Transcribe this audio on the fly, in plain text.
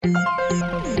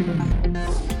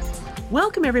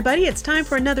Welcome, everybody. It's time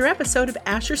for another episode of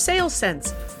Asher Sales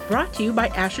Sense, brought to you by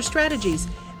Asher Strategies,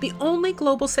 the only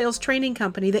global sales training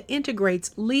company that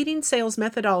integrates leading sales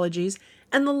methodologies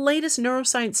and the latest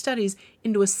neuroscience studies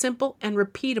into a simple and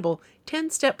repeatable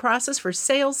 10-step process for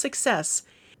sales success.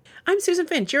 I'm Susan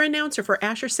Finch, your announcer for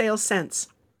Asher Sales Sense.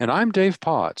 And I'm Dave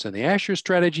Potts in the Asher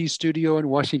Strategies studio in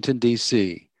Washington,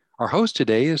 D.C. Our host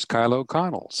today is Kyla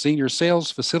O'Connell, Senior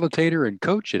Sales Facilitator and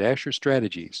Coach at Asher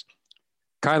Strategies.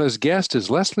 Kyla's guest is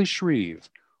Leslie Shreve,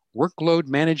 workload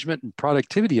management and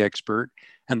productivity expert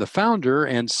and the founder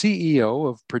and CEO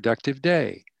of Productive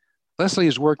Day. Leslie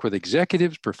has worked with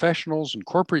executives, professionals, and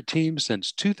corporate teams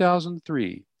since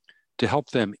 2003 to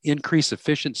help them increase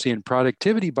efficiency and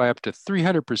productivity by up to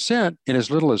 300% in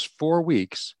as little as 4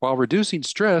 weeks, while reducing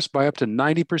stress by up to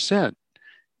 90%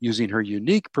 using her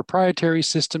unique proprietary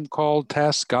system called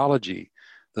Taskology,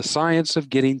 the science of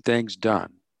getting things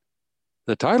done.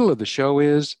 The title of the show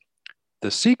is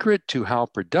The Secret to How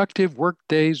Productive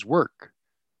Workdays Work.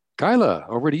 Kyla,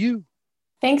 over to you.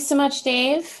 Thanks so much,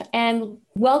 Dave. And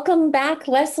welcome back,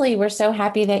 Leslie. We're so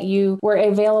happy that you were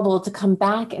available to come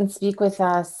back and speak with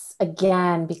us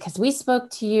again, because we spoke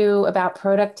to you about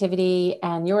productivity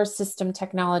and your system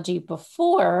technology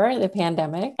before the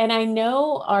pandemic. And I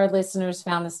know our listeners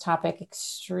found this topic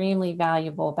extremely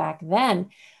valuable back then.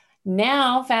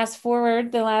 Now, fast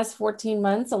forward the last 14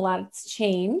 months, a lot's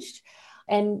changed.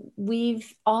 And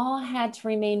we've all had to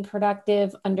remain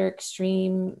productive under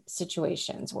extreme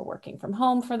situations. We're working from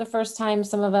home for the first time,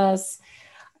 some of us.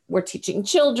 We're teaching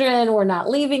children. We're not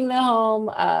leaving the home.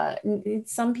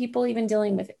 Some people even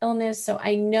dealing with illness. So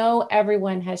I know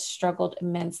everyone has struggled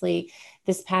immensely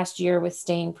this past year with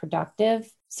staying productive.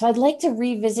 So I'd like to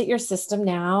revisit your system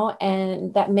now,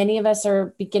 and that many of us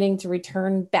are beginning to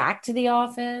return back to the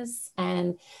office,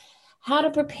 and how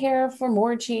to prepare for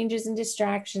more changes and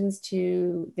distractions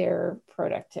to their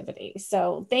productivity.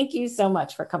 So thank you so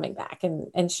much for coming back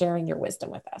and sharing your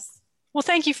wisdom with us. Well,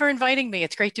 thank you for inviting me.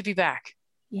 It's great to be back.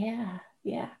 Yeah.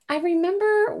 I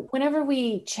remember whenever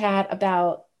we chat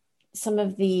about some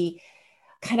of the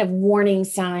kind of warning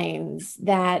signs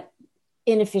that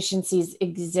inefficiencies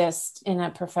exist in a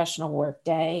professional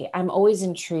workday, I'm always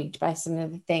intrigued by some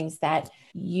of the things that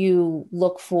you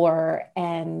look for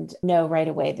and know right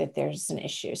away that there's an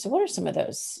issue. So what are some of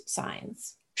those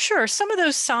signs? Sure. Some of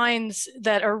those signs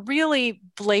that are really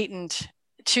blatant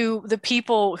to the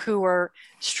people who are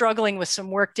struggling with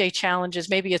some workday challenges.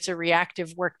 Maybe it's a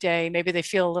reactive workday. Maybe they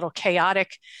feel a little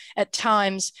chaotic at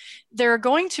times. There are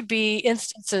going to be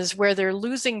instances where they're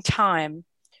losing time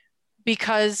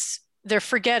because they're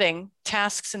forgetting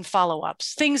tasks and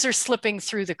follow-ups. Things are slipping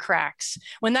through the cracks.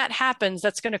 When that happens,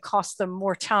 that's going to cost them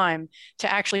more time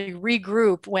to actually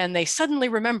regroup when they suddenly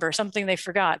remember something they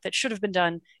forgot that should have been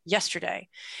done yesterday.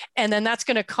 And then that's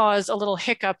going to cause a little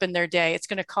hiccup in their day. It's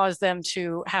going to cause them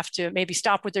to have to maybe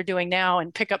stop what they're doing now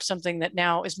and pick up something that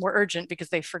now is more urgent because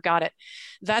they forgot it.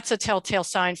 That's a telltale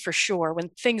sign for sure when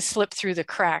things slip through the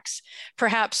cracks.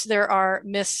 Perhaps there are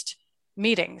missed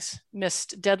meetings,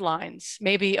 missed deadlines.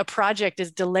 Maybe a project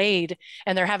is delayed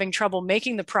and they're having trouble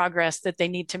making the progress that they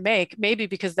need to make, maybe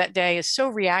because that day is so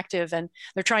reactive and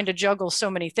they're trying to juggle so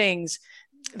many things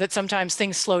that sometimes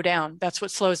things slow down. That's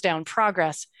what slows down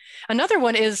progress. Another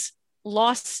one is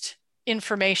lost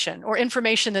information, or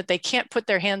information that they can't put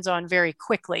their hands on very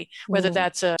quickly, whether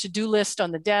that's a to-do list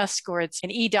on the desk, or it's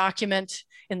an e-document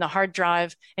in the hard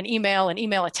drive, an email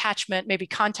attachment, maybe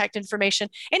contact information,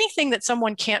 anything that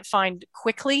someone can't find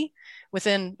quickly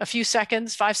within a few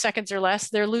seconds, 5 seconds or less,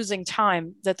 they're losing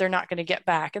time that they're not going to get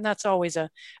back. And that's always a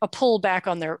pull back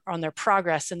on their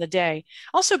progress in the day.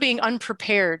 Also being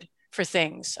unprepared for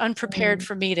things, unprepared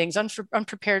for meetings,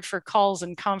 unprepared for calls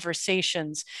and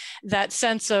conversations. That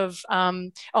sense of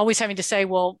always having to say,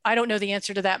 well, I don't know the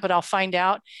answer to that, but I'll find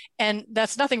out. And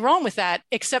that's nothing wrong with that,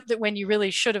 except that when you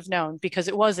really should have known because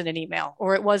it was in an email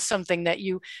or it was something that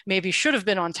you maybe should have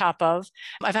been on top of.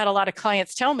 I've had a lot of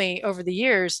clients tell me over the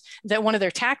years that one of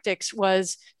their tactics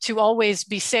was to always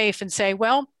be safe and say,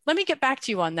 well, let me get back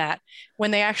to you on that, when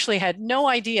they actually had no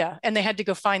idea and they had to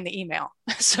go find the email.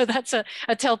 So that's a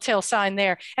telltale sign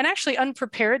there. And actually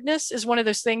unpreparedness is one of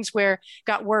those things where it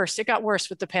got worse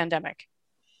with the pandemic.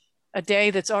 A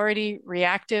day that's already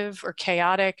reactive or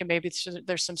chaotic, and maybe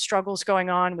there's some struggles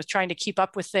going on with trying to keep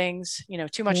up with things,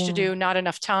 too much to do, not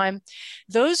enough time.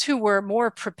 Those who were more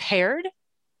prepared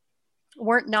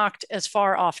weren't knocked as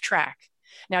far off track.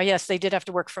 Now, yes, they did have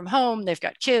to work from home. They've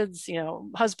got kids,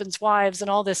 husbands, wives, and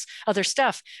all this other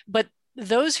stuff. But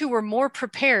those who were more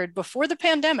prepared before the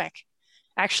pandemic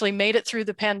actually made it through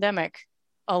the pandemic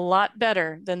a lot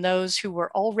better than those who were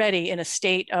already in a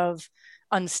state of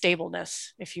unstableness,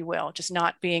 if you will, just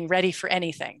not being ready for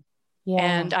anything. Yeah.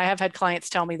 And I have had clients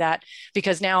tell me that,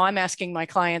 because now I'm asking my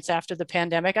clients after the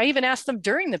pandemic. I even asked them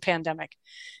during the pandemic,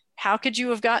 how could you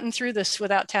have gotten through this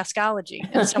without Taskology?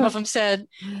 And some of them said,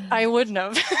 I wouldn't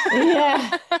have.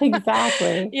 Yeah,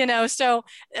 exactly. So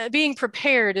being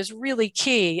prepared is really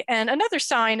key. And another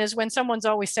sign is when someone's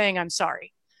always saying, I'm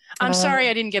sorry. I'm sorry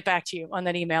I didn't get back to you on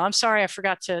that email. I'm sorry I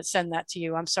forgot to send that to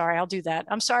you. I'm sorry, I'll do that.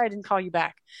 I'm sorry I didn't call you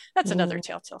back. That's another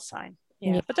telltale sign.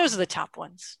 Yeah, but those are the top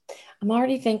ones. I'm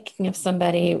already thinking of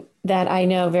somebody that I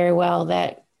know very well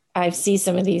that I see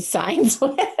some of these signs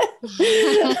with.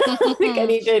 I think I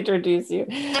need to introduce you.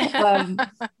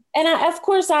 Of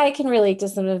course, I can relate to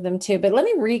some of them too, but let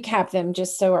me recap them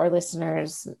just so our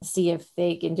listeners see if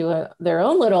they can do their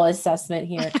own little assessment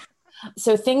here.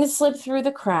 So things slip through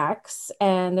the cracks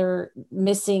and they're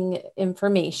missing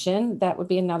information. That would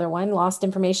be another one. Lost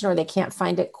information, or they can't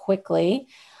find it quickly.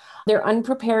 They're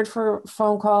unprepared for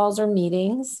phone calls or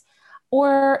meetings,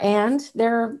 and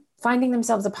they're finding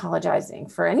themselves apologizing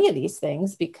for any of these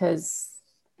things because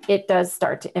it does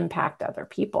start to impact other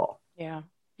people. Yeah.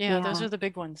 Those are the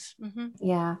big ones. Mm-hmm.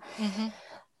 Yeah. Mm-hmm.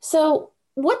 So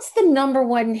what's the number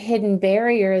one hidden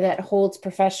barrier that holds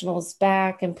professionals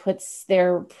back and puts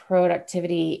their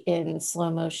productivity in slow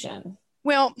motion?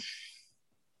 Well,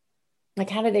 like,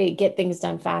 how do they get things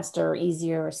done faster or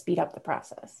easier or speed up the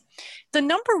process? The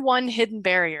number one hidden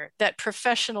barrier that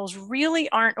professionals really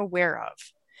aren't aware of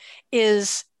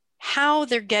is how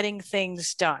they're getting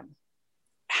things done.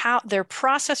 How their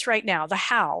process right now, the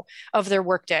how of their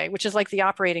workday, which is like the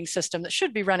operating system that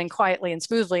should be running quietly and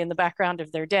smoothly in the background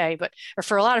of their day, or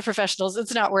for a lot of professionals,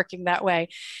 it's not working that way.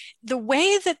 The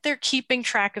way that they're keeping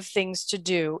track of things to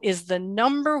do is the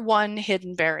number one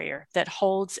hidden barrier that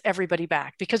holds everybody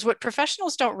back. Because what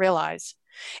professionals don't realize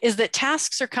is that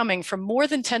tasks are coming from more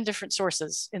than 10 different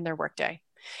sources in their workday.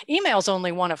 Email's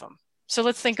only one of them. So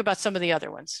let's think about some of the other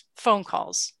ones: phone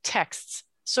calls, texts,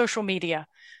 social media,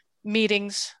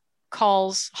 meetings,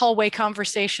 calls, hallway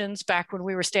conversations back when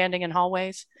we were standing in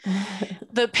hallways.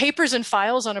 The papers and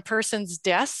files on a person's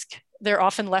desk, they're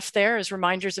often left there as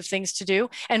reminders of things to do.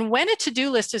 And when a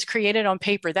to-do list is created on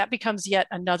paper, that becomes yet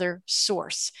another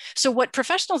source. So what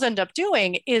professionals end up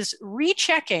doing is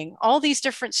rechecking all these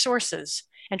different sources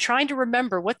and trying to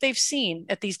remember what they've seen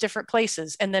at these different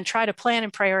places, and then try to plan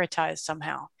and prioritize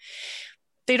somehow.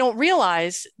 They don't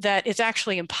realize that it's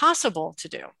actually impossible to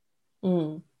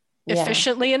do.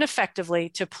 Efficiently and effectively,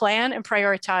 to plan and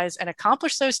prioritize and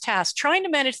accomplish those tasks, trying to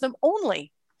manage them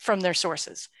only from their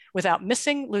sources without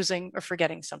missing, losing, or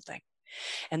forgetting something.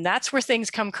 And that's where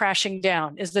things come crashing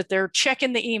down, is that they're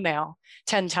checking the email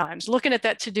 10 times, looking at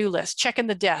that to-do list, checking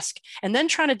the desk, and then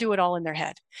trying to do it all in their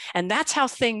head. And that's how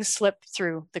things slip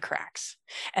through the cracks.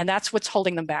 And that's what's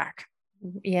holding them back.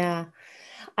 Yeah.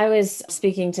 I was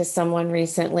speaking to someone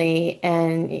recently,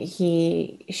 and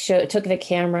he took the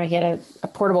camera. He had a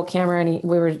portable camera, and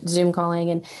we were Zoom calling,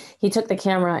 and he took the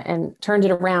camera and turned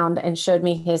it around and showed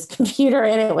me his computer,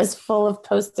 and it was full of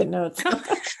Post-it notes.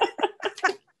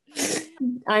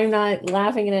 I'm not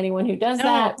laughing at anyone who does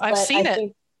that. I've seen it.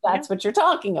 Think that's what you're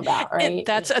talking about, right?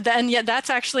 That's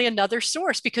actually another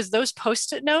source, because those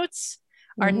Post-it notes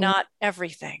are not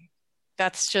everything.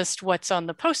 That's just what's on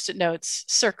the Post-it notes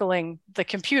circling the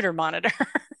computer monitor.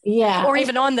 Yeah. Or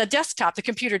even on the desktop, the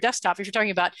computer desktop, if you're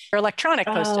talking about your electronic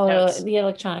Post-it notes. The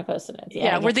electronic Post-it notes.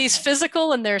 Yeah. Were these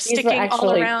physical and they're sticking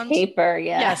all around? Paper,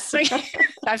 yeah. Yes.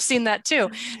 I've seen that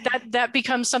too. That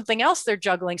becomes something else they're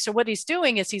juggling. So what he's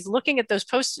doing is he's looking at those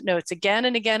Post-it notes again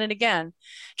and again and again,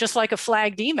 just like a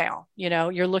flagged email.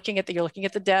 You're looking at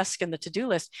the desk and the to-do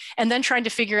list, and then trying to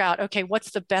figure out, okay,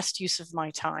 what's the best use of my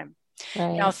time?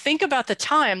 Right. Now think about the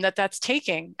time that's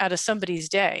taking out of somebody's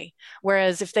day.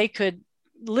 Whereas if they could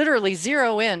literally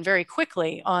zero in very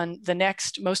quickly on the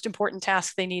next most important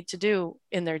task they need to do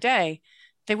in their day,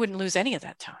 they wouldn't lose any of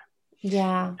that time.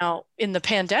 Yeah. Now in the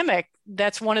pandemic,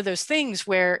 that's one of those things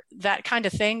where that kind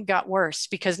of thing got worse,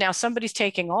 because now somebody's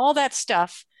taking all that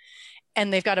stuff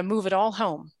and they've got to move it all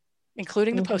home,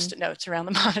 including the Post-it notes around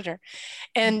the monitor.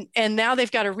 And now they've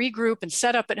got to regroup and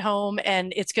set up at home,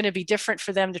 and it's going to be different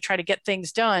for them to try to get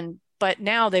things done. But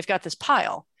now they've got this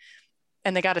pile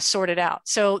and they got to sort it out.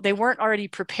 So they weren't already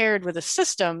prepared with a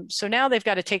system. So now they've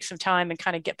got to take some time and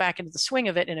kind of get back into the swing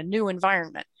of it in a new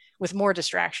environment with more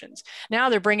distractions. Now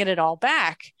they're bringing it all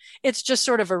back. It's just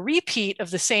sort of a repeat of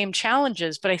the same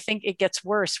challenges, but I think it gets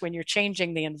worse when you're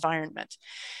changing the environment.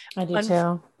 I do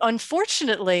too.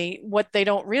 Unfortunately, what they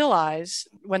don't realize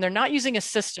when they're not using a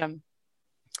system,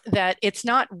 that it's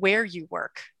not where you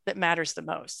work that matters the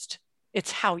most.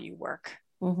 It's how you work.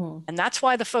 Mm-hmm. And that's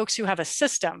why the folks who have a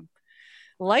system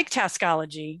like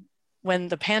Taskology, when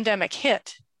the pandemic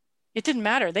hit, it didn't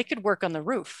matter. They could work on the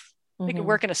roof. They could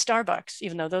work in a Starbucks,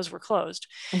 even though those were closed,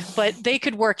 but they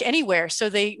could work anywhere. So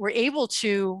they were able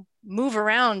to move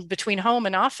around between home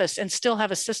and office and still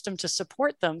have a system to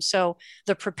support them. So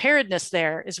the preparedness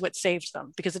there is what saved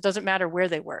them, because it doesn't matter where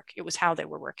they work. It was how they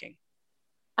were working.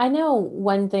 I know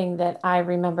one thing that I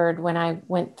remembered when I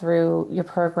went through your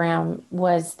program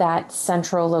was that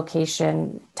central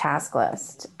location task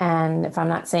list. And if I'm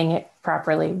not saying it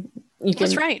properly, you can.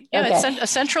 That's right. Yeah, okay. It's a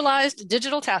centralized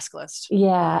digital task list.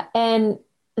 Yeah. And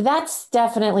that's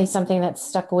definitely something that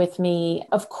stuck with me.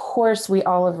 Of course, we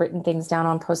all have written things down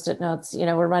on Post-it notes. You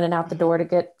know, we're running out the door to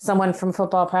get someone from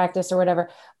football practice or whatever.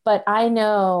 But I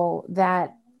know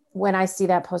that when I see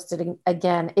that posted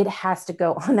again, it has to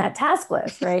go on that task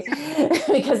list, right?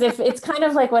 Because if it's kind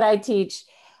of like what I teach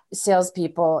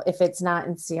salespeople, if it's not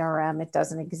in CRM, it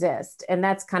doesn't exist. And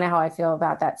that's kind of how I feel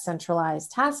about that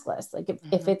centralized task list. Like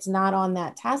if it's not on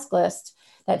that task list,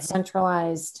 that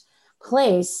centralized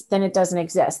place, then it doesn't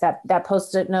exist. That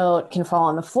Post-it note can fall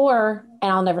on the floor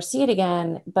and I'll never see it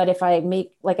again. But if I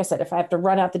make, like I said, if I have to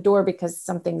run out the door because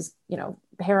something's,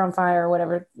 hair on fire or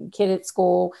whatever, kid at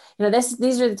school,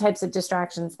 these are the types of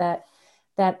distractions that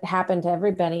happen to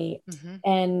everybody.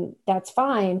 And that's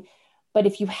fine. But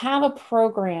if you have a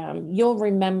program, you'll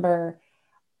remember,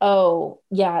 oh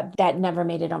yeah, that never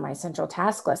made it on my central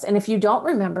task list. And if you don't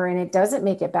remember and it doesn't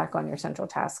make it back on your central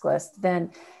task list,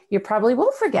 then you probably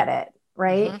will forget it.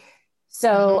 Right.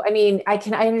 So, I mean, I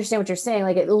understand what you're saying.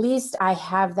 Like, at least I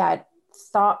have that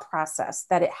thought process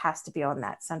that it has to be on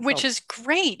that central. Which is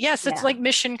great. Yes. It's like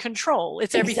mission control.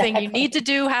 It's everything you need to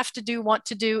do, have to do, want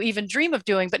to do, even dream of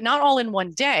doing, but not all in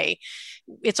one day.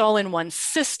 It's all in one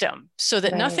system so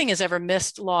that nothing is ever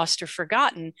missed, lost, or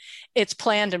forgotten. It's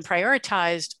planned and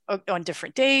prioritized on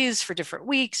different days, for different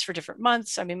weeks, for different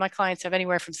months. I mean, my clients have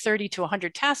anywhere from 30 to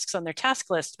 100 tasks on their task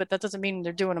list, but that doesn't mean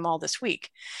they're doing them all this week.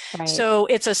 So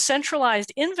it's a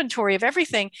centralized inventory of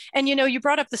everything. And, you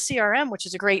brought up the CRM, which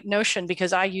is a great notion,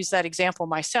 because I use that example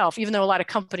myself, even though a lot of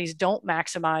companies don't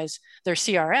maximize their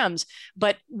CRMs.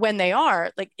 But when they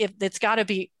are, like, it's got to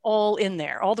be all in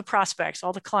there, all the prospects,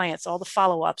 all the clients, all the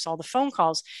follow-ups, all the phone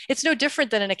calls. It's no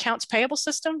different than an accounts payable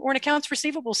system or an accounts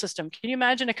receivable system. Can you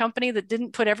imagine a company that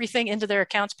didn't put everything into their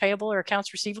accounts payable or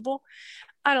accounts receivable?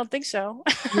 I don't think so.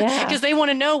 Because they want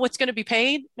to know what's going to be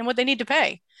paid and what they need to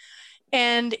pay.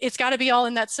 And it's got to be all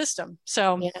in that system.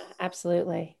 So yeah,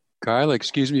 absolutely. Kyle,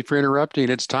 excuse me for interrupting.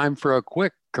 It's time for a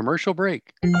quick commercial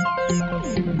break.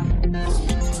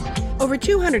 Over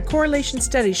 200 correlation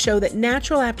studies show that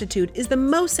natural aptitude is the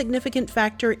most significant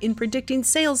factor in predicting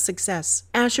sales success.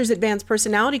 Asher's Advanced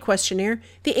Personality Questionnaire,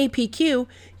 the APQ,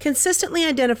 consistently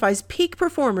identifies peak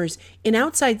performers in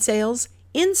outside sales,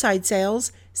 inside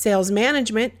sales, sales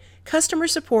management, customer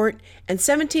support, and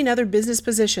 17 other business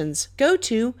positions. Go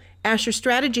to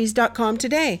AsherStrategies.com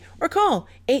today or call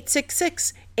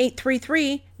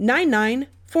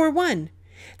 866-833-9941.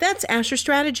 That's Asher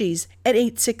Strategies at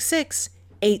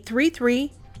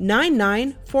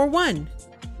 866-833-9941.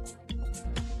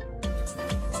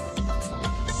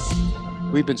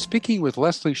 We've been speaking with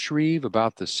Leslie Shreve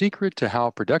about the secret to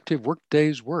how productive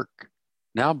workdays work.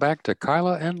 Now back to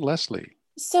Kyla and Leslie.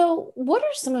 So what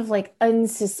are some of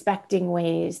unsuspecting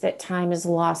ways that time is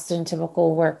lost in a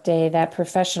typical workday that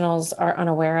professionals are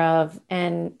unaware of,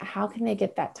 and how can they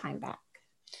get that time back?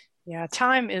 Yeah,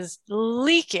 time is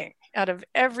leaking out of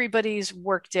everybody's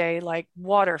workday like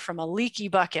water from a leaky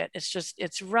bucket.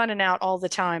 It's running out all the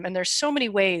time. And there's so many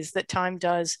ways that time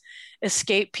does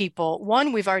escape people.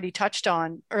 One we've already touched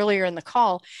on earlier in the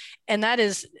call, and that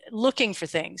is looking for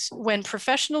things. When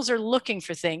professionals are looking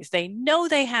for things they know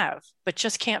they have, but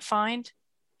just can't find,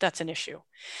 that's an issue.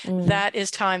 That is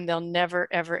time they'll never,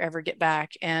 ever, ever get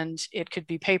back. And it could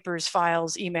be papers,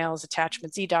 files, emails,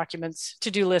 attachments, e-documents,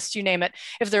 to-do lists, you name it.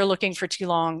 If they're looking for too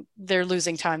long, they're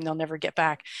losing time they'll never get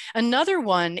back. Another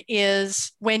one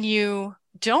is when you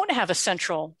don't have a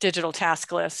central digital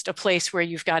task list, a place where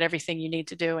you've got everything you need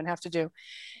to do and have to do,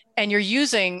 and you're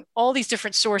using all these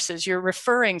different sources, you're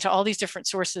referring to all these different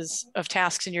sources of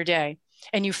tasks in your day,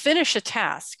 and you finish a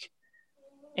task,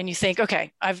 and you think,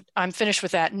 okay, I'm finished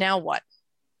with that. Now what?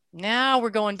 Now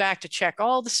we're going back to check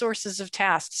all the sources of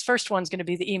tasks. First one's going to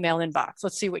be the email inbox.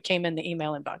 Let's see what came in the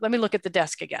email inbox. Let me look at the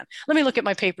desk again. Let me look at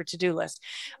my paper to-do list.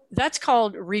 That's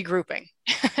called regrouping.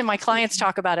 And my clients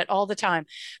talk about it all the time,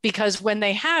 because when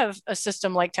they have a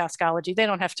system like Taskology, they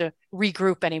don't have to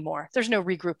regroup anymore. There's no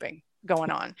regrouping.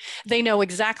 going on. They know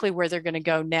exactly where they're going to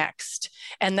go next.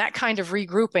 And that kind of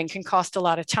regrouping can cost a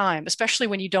lot of time, especially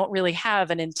when you don't really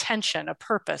have an intention, a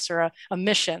purpose, or a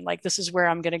mission, like this is where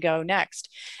I'm going to go next.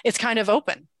 It's kind of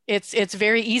open. It's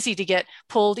very easy to get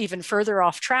pulled even further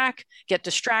off track, get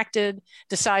distracted,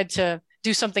 decide to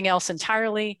do something else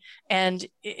entirely. And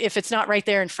if it's not right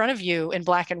there in front of you in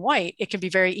black and white, it can be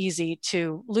very easy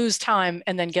to lose time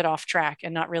and then get off track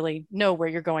and not really know where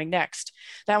you're going next.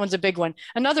 That one's a big one.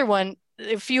 Another one,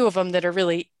 a few of them that are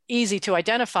really easy to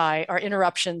identify are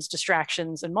interruptions,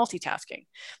 distractions, and multitasking.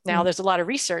 Now, there's a lot of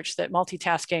research that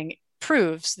multitasking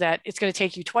proves that it's going to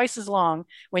take you twice as long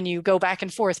when you go back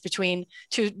and forth between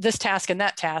this task and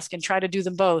that task and try to do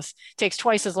them both. It takes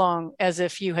twice as long as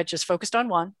if you had just focused on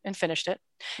one and finished it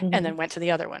and then went to the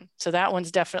other one. So that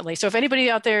one's definitely, so if anybody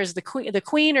out there is the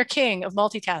queen or king of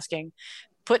multitasking,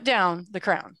 put down the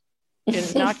crown. It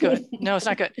is not good. No, it's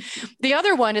not good. The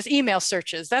other one is email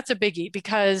searches. That's a biggie,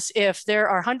 because if there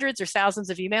are hundreds or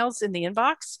thousands of emails in the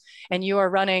inbox and you are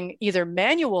running either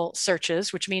manual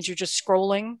searches, which means you're just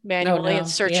scrolling manually and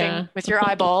searching with your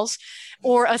eyeballs,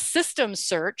 or a system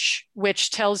search,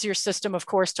 which tells your system, of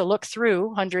course, to look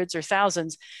through hundreds or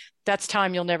thousands, that's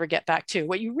time you'll never get back to.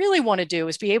 What you really want to do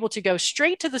is be able to go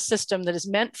straight to the system that is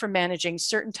meant for managing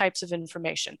certain types of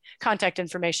information. Contact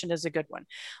information is a good one.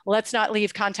 Let's not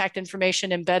leave contact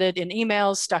information embedded in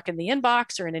emails, stuck in the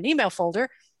inbox or in an email folder.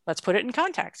 Let's put it in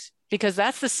contacts, because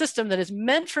that's the system that is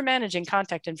meant for managing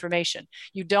contact information.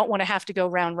 You don't want to have to go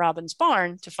round Robin's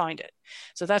barn to find it.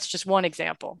 So that's just one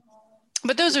example.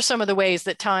 But those are some of the ways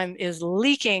that time is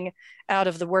leaking out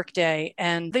of the workday.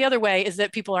 And the other way is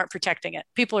that people aren't protecting it.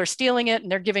 People are stealing it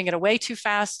and they're giving it away too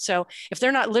fast. So if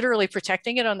they're not literally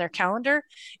protecting it on their calendar,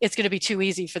 it's going to be too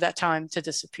easy for that time to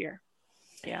disappear.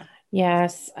 Yeah.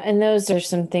 Yes. And those are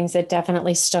some things that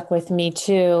definitely stuck with me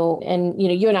too. And,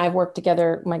 you and I have worked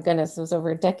together, my goodness, it was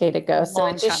over a decade ago. So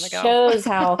it just shows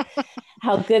how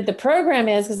good the program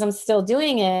is, because I'm still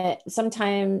doing it.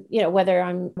 Sometime, whether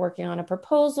I'm working on a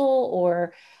proposal,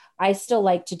 or I still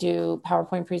like to do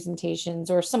PowerPoint presentations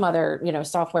or some other,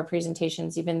 software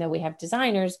presentations, even though we have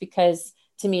designers, because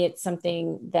to me, it's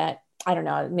something that, I don't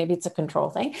know, maybe it's a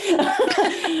control thing,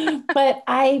 but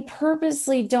I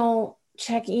purposely don't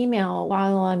check email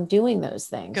while I'm doing those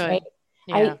things. Good. Right?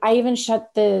 Yeah. I even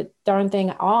shut the darn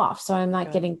thing off, so I'm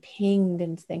not getting pinged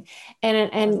and thing.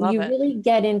 And you really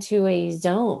get into a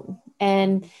zone,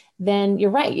 and then you're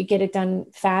right, you get it done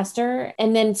faster.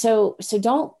 And then so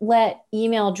don't let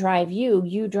email drive you.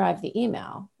 You drive the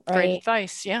email. Right? Great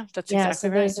advice. Yeah, that's exactly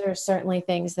right. Those are certainly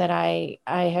things that I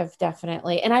have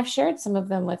definitely, and I've shared some of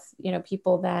them with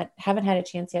people that haven't had a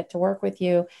chance yet to work with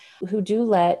you, who do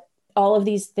let all of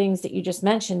these things that you just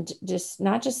mentioned, just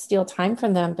not just steal time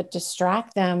from them, but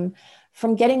distract them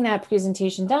from getting that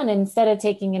presentation done. And instead of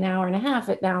taking an hour and a half,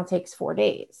 it now takes 4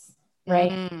 days,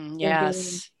 right?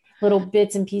 Yes. Little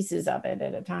bits and pieces of it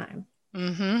at a time.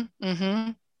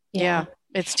 Yeah.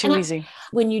 It's too easy.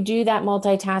 When you do that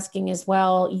multitasking as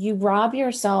well, you rob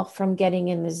yourself from getting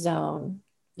in the zone,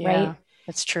 right?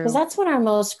 That's true. Because that's when our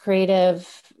most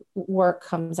creative work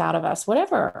comes out of us,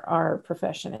 whatever our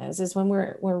profession is when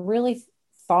we're really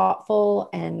thoughtful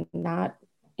and not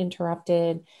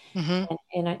interrupted and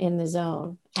in the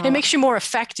zone. It makes you more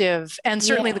effective, and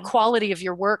certainly the quality of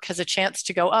your work has a chance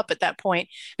to go up at that point,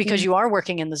 because you are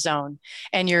working in the zone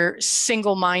and you're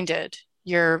single-minded.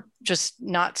 You're just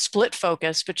not split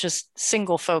focus, but just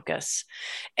single focus.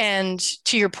 And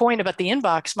to your point about the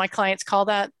inbox, my clients call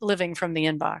that living from the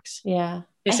inbox. Yeah.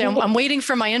 They say, I'm waiting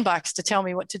for my inbox to tell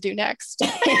me what to do next.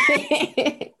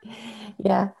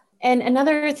 Yeah. And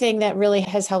another thing that really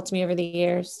has helped me over the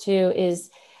years too is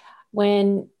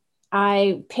when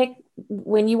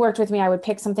you worked with me, I would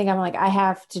pick something. I'm like, I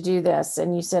have to do this.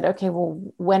 And you said, okay, well,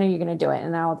 when are you going to do it?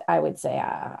 And I would say,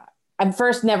 I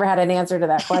first never had an answer to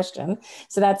that question.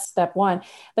 So that's step one.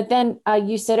 But then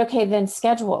you said, okay, then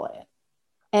schedule it.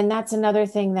 And that's another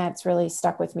thing that's really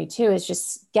stuck with me too, is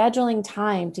just scheduling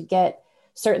time to get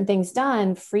certain things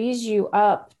done frees you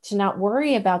up to not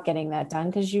worry about getting that done,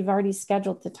 because you've already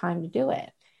scheduled the time to do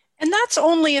it. And that's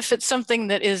only if it's something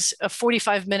that is a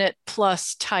 45-minute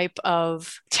plus type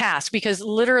of task, because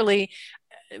literally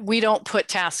we don't put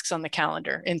tasks on the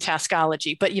calendar in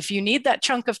Taskology. But if you need that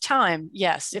chunk of time,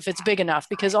 yes, if it's big enough,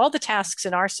 because all the tasks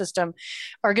in our system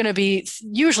are going to be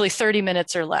usually 30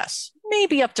 minutes or less,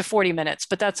 maybe up to 40 minutes,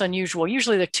 but that's unusual.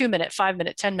 Usually they're 2 minute, 5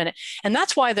 minute, 10 minute. And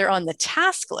that's why they're on the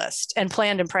task list and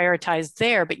planned and prioritized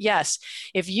there. But yes,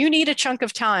 if you need a chunk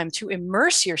of time to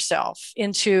immerse yourself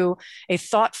into a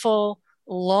thoughtful,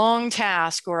 long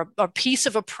task or a piece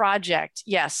of a project,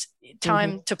 yes,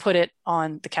 time to put it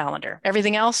on the calendar.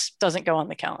 Everything else doesn't go on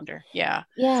the calendar. Yeah.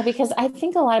 Yeah, because I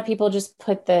think a lot of people just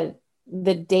put the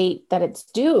date that it's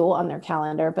due on their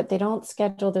calendar, but they don't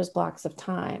schedule those blocks of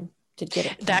time to get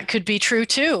it done. That could be true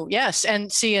too. Yes.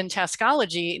 And see, in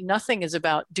Taskology, nothing is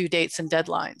about due dates and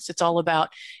deadlines. It's all about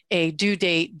a due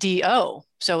date DO.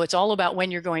 So it's all about when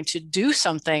you're going to do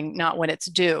something, not when it's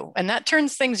due. And that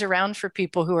turns things around for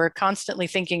people who are constantly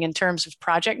thinking in terms of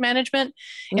project management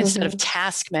instead of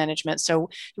task management.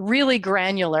 So really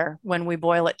granular when we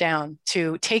boil it down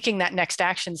to taking that next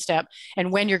action step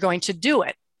and when you're going to do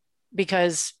it,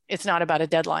 because it's not about a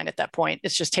deadline at that point.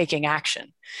 It's just taking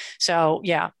action. So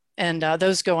yeah. And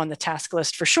those go on the task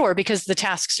list for sure, because the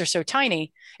tasks are so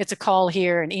tiny. It's a call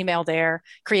here, an email there,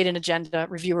 create an agenda,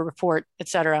 review a report, et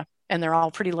cetera. And they're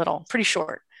all pretty little, pretty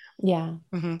short. Yeah.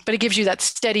 But it gives you that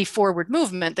steady forward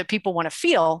movement that people want to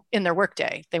feel in their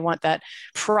workday. They want that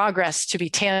progress to be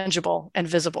tangible and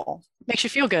visible. Makes you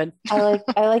feel good. I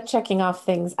like checking off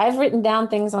things. I've written down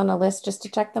things on a list just to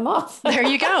check them off. There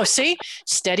you go. See,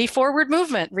 steady forward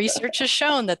movement. Research has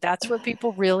shown that that's what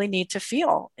people really need to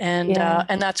feel. And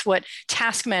that's what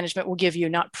task management will give you,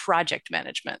 not project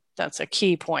management. That's a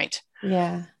key point.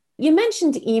 Yeah. You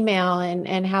mentioned email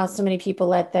and how so many people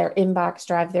let their inbox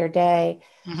drive their day.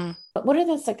 But what are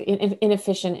those like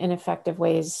inefficient, ineffective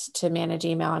ways to manage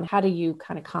email, and how do you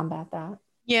kind of combat that?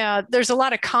 Yeah, there's a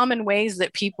lot of common ways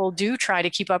that people do try to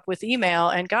keep up with email,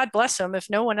 and God bless them. If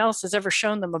no one else has ever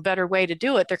shown them a better way to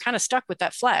do it, they're kind of stuck with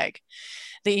that flag.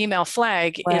 The email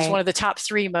flag is one of the top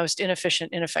 3 most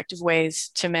inefficient, ineffective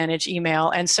ways to manage email.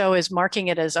 And so is marking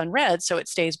it as unread, so it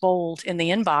stays bold in the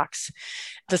inbox.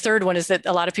 The third one is that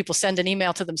a lot of people send an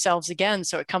email to themselves again,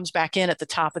 so it comes back in at the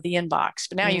top of the inbox.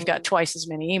 But now you've got twice as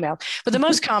many emails. But the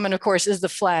most common, of course, is the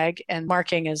flag and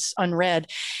marking as unread.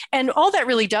 And all that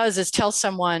really does is tell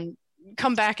someone,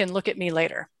 come back and look at me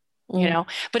later.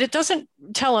 But it doesn't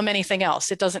tell them anything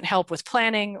else. It doesn't help with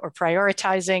planning or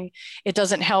prioritizing. It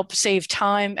doesn't help save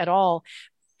time at all.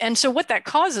 And so what that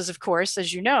causes, of course,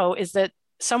 as you know, is that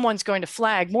someone's going to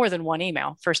flag more than one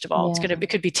email. First of all, it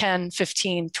could be 10,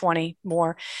 15, 20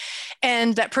 more.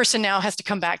 And that person now has to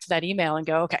come back to that email and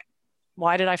go, okay,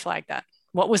 why did I flag that?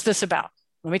 What was this about?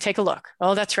 Let me take a look.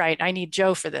 Oh, that's right. I need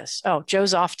Joe for this. Oh,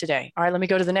 Joe's off today. All right, let me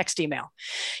go to the next email.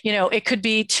 It could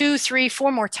be 2, 3,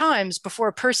 4 more times before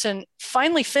a person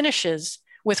finally finishes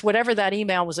with whatever that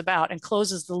email was about and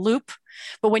closes the loop.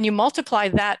 But when you multiply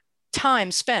that time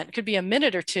spent, it could be a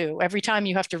minute or 2 every time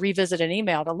you have to revisit an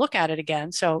email to look at it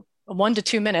again. So 1 to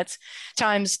 2 minutes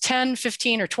times 10,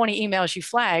 15, or 20 emails you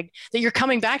flagged that you're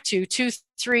coming back to 2,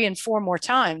 3, and 4 more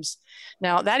times.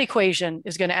 Now that equation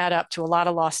is going to add up to a lot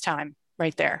of lost time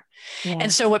right there. Yeah.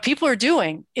 And so what people are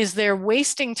doing is they're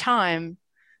wasting time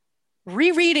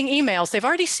rereading emails they've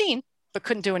already seen, but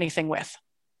couldn't do anything with,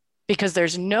 because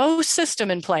there's no system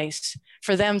in place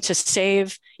for them to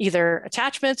save either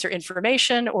attachments or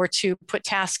information, or to put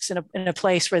tasks in a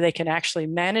place where they can actually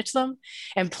manage them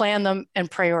and plan them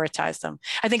and prioritize them.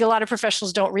 I think a lot of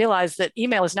professionals don't realize that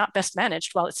email is not best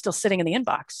managed while it's still sitting in the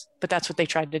inbox, but that's what they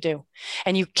tried to do.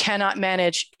 And you cannot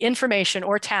manage information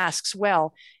or tasks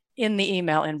well in the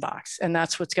email inbox. And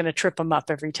that's what's going to trip them up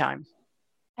every time.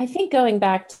 I think going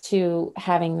back to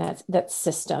having that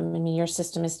system, I mean, your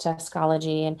system is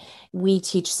Taskology, and we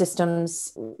teach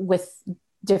systems with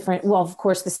different, well, of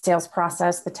course, the sales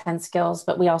process, the 10 skills,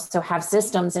 but we also have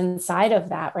systems inside of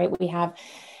that, right? We have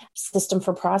system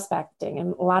for prospecting.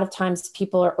 And a lot of times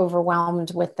people are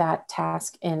overwhelmed with that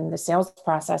task in the sales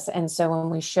process. And so when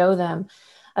we show them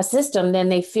a system, then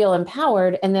they feel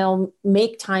empowered and they'll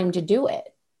make time to do it.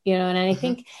 And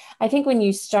I think when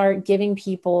you start giving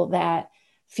people that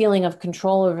feeling of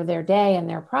control over their day and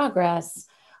their progress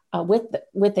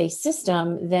with a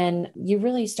system, then you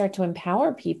really start to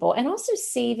empower people, and also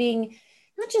saving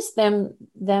not just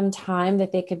them time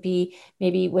that they could be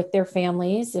maybe with their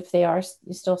families if they are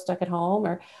still stuck at home,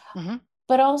 or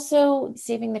but also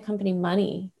saving the company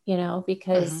money,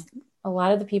 because a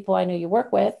lot of the people I know you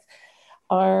work with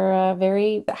are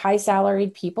very high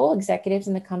salaried people, executives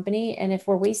in the company. And if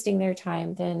we're wasting their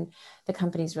time, then the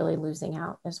company's really losing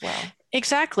out as well.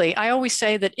 Exactly. I always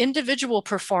say that individual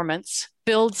performance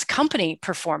builds company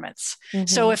performance.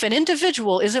 So if an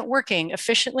individual isn't working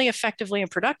efficiently, effectively,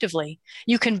 and productively,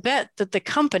 you can bet that the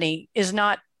company is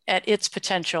not at its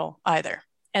potential either.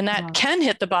 And that can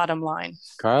hit the bottom line.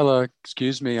 Kyla,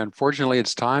 excuse me. Unfortunately,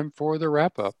 it's time for the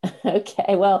wrap up.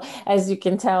 Okay. Well, as you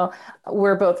can tell,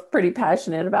 we're both pretty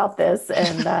passionate about this,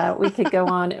 and we could go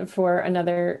on for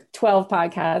another 12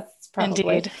 podcasts,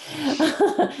 probably. Indeed.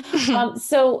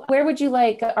 So where would you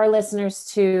like our listeners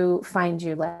to find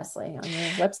you, Leslie? On your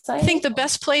website? I think the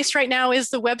best place right now is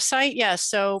the website. Yes.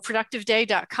 So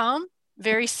productiveday.com,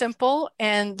 very simple.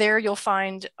 And there you'll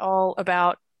find all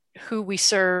about who we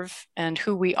serve and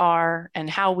who we are and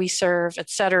how we serve, et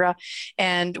cetera.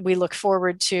 And we look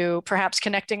forward to perhaps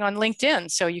connecting on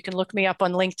LinkedIn. So you can look me up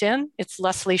on LinkedIn. It's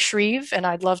Leslie Shreve, and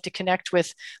I'd love to connect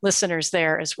with listeners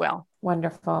there as well.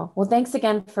 Wonderful. Well, thanks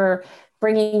again for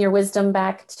bringing your wisdom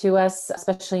back to us,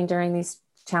 especially during these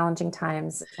challenging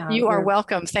times. You are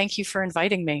welcome. Thank you for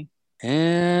inviting me.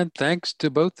 And thanks to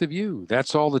both of you.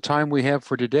 That's all the time we have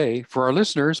for today. For our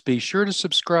listeners, be sure to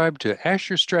subscribe to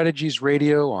Asher Strategies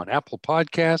Radio on Apple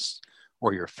Podcasts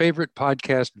or your favorite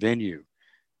podcast venue.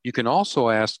 You can also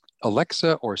ask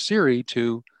Alexa or Siri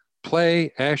to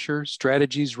play Asher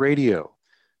Strategies Radio.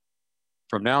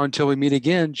 From now until we meet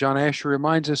again, John Asher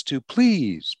reminds us to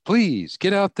please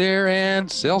get out there and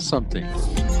sell something.